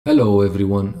Hello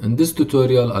everyone, in this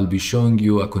tutorial I'll be showing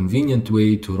you a convenient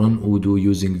way to run Odoo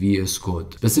using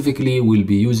VSCode. Specifically, we'll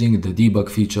be using the debug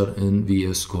feature in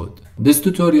VSCode. This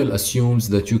tutorial assumes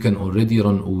that you can already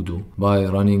run Odoo by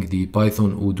running the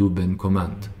Python odoo-bin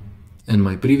command. In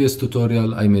my previous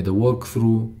tutorial, I made a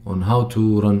walkthrough on how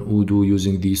to run Odoo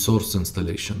using the source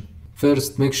installation.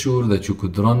 First, make sure that you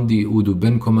could run the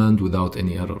odoo-bin command without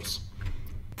any errors.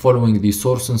 Following the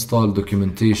source install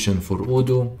documentation for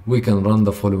Odoo, we can run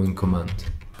the following command.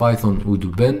 Python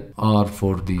odoo-bin R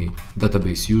for the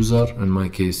database user, in my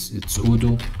case it's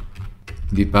Odoo.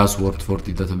 The password for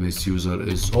the database user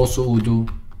is also Odoo,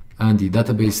 and the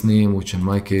database name, which in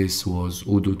my case was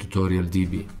Odoo tutorial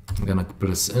DB. I'm gonna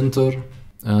press enter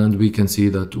and we can see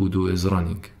that Odoo is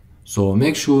running. So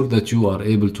make sure that you are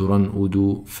able to run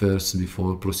Odoo first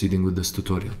before proceeding with this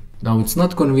tutorial. Now, it's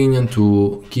not convenient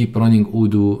to keep running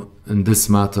Odoo in this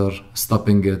matter,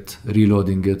 stopping it,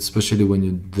 reloading it, especially when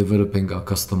you're developing a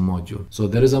custom module. So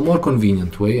there is a more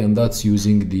convenient way, and that's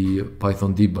using the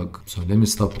Python debug. So let me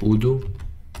stop Odoo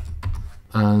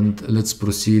and let's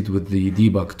proceed with the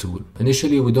debug tool.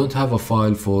 Initially, we don't have a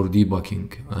file for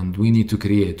debugging and we need to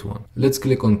create one. Let's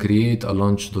click on create a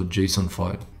launch.json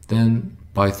file, then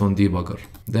Python debugger.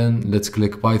 Then let's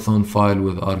click Python file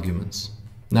with arguments.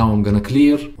 Now I'm gonna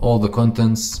clear all the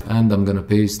contents and I'm gonna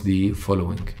paste the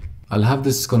following. I'll have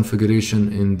this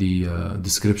configuration in the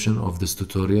description of this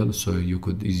tutorial so you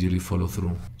could easily follow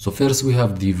through. So first we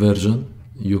have the version.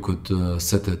 You could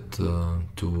set it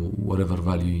to whatever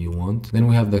value you want. Then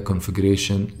we have the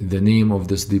configuration, the name of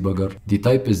this debugger. The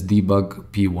type is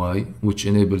debugpy, which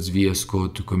enables VS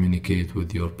Code to communicate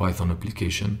with your Python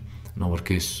application. In our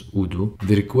case, Odoo.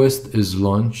 The request is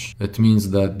launch. It means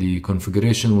that the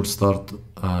configuration will start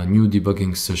a new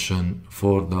debugging session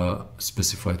for the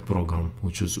specified program,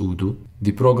 which is Odoo.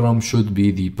 The program should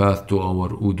be the path to our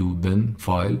odoo-bin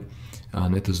file,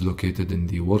 and it is located in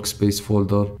the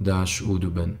workspaceFolder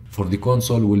 -odoo-bin. For the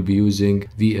console, we'll be using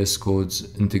VS Code's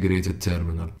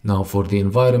integrated-terminal. Now for the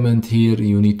environment here,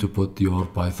 you need to put your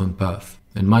Python path.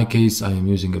 In my case, I am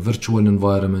using a virtual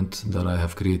environment that I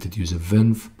have created using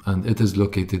Venv, and it is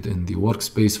located in the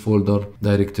workspaceFolder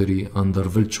directory under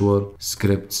virtual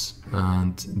scripts,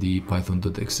 and the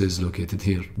python.exe is located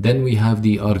here. Then we have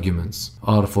the arguments.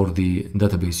 R for the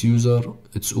database user,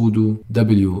 it's Odoo.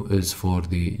 W is for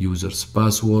the user's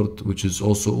password, which is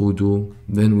also Odoo.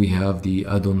 Then we have the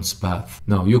addons-path.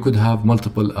 Now you could have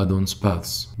multiple addons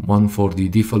paths. One for the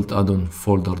default addon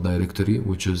folder directory,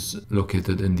 which is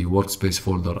located in the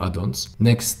workspaceFolder addons.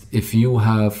 Next, if you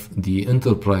have the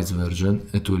enterprise version,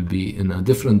 it will be in a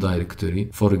different directory.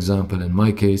 For example, in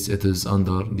my case, it is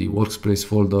under the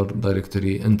workspaceFolder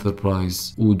directory,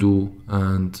 enterprise, Odoo,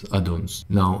 and addons.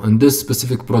 Now in this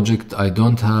specific project, I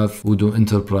don't have Odoo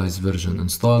enterprise version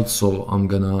installed, so I'm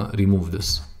gonna remove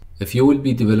this. If you will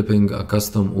be developing a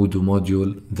custom Odoo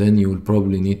module, then you will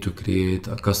probably need to create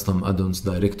a custom addons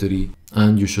directory,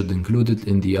 and you should include it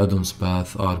in the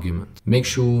addons-path argument. Make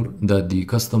sure that the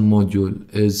custom module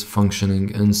is functioning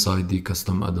inside the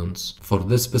custom addons. For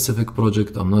this specific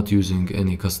project, I'm not using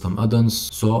any custom addons,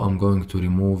 so I'm going to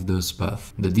remove this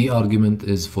path. The D argument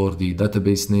is for the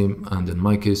database name, and in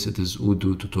my case, it is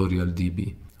Odoo tutorial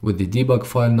DB. With the debug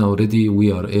file now ready,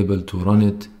 we are able to run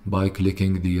it by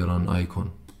clicking the run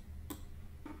icon.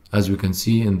 As we can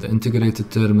see in the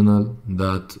integrated terminal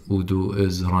that Odoo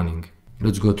is running.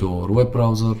 Let's go to our web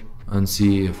browser and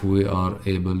see if we are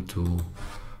able to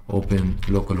open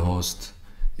localhost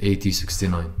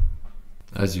 8069.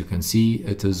 As you can see,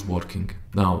 it is working.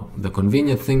 Now, the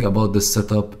convenient thing about this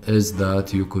setup is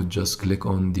that you could just click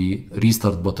on the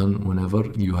restart button whenever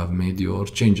you have made your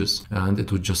changes, and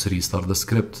it would just restart the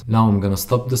script. Now I'm gonna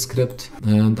stop the script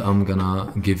and I'm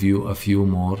gonna give you a few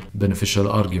more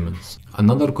beneficial arguments.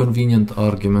 Another convenient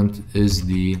argument is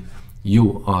the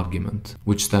U argument,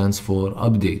 which stands for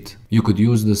update. You could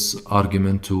use this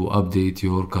argument to update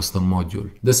your custom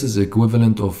module. This is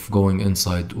equivalent of going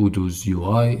inside Odoo's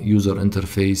UI, user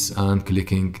interface, and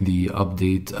clicking the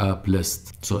update app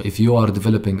list. So if you are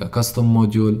developing a custom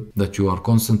module that you are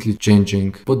constantly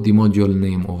changing, put the module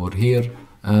name over here,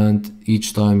 and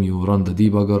each time you run the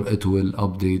debugger, it will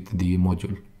update the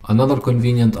module. Another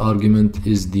convenient argument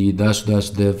is the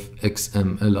 --dev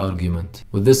XML argument.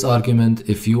 With this argument,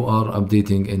 if you are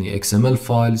updating any XML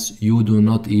files, you do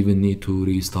not even need to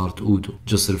restart Odoo.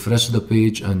 Just refresh the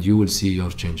page and you will see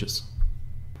your changes.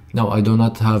 Now I do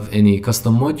not have any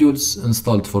custom modules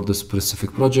installed for this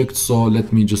specific project, so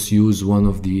let me just use one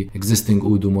of the existing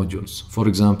Odoo modules. For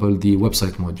example, the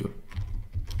website module.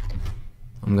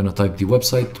 I'm gonna type the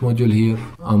website module here.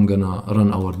 I'm gonna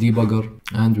run our debugger,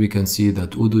 and we can see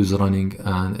that odoo is running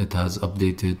and it has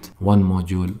updated one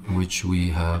module which we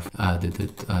have added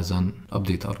it as an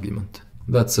update argument.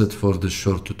 That's it for this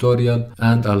short tutorial,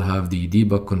 and I'll have the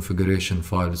debug configuration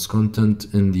files content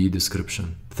in the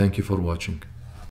description. Thank you for watching.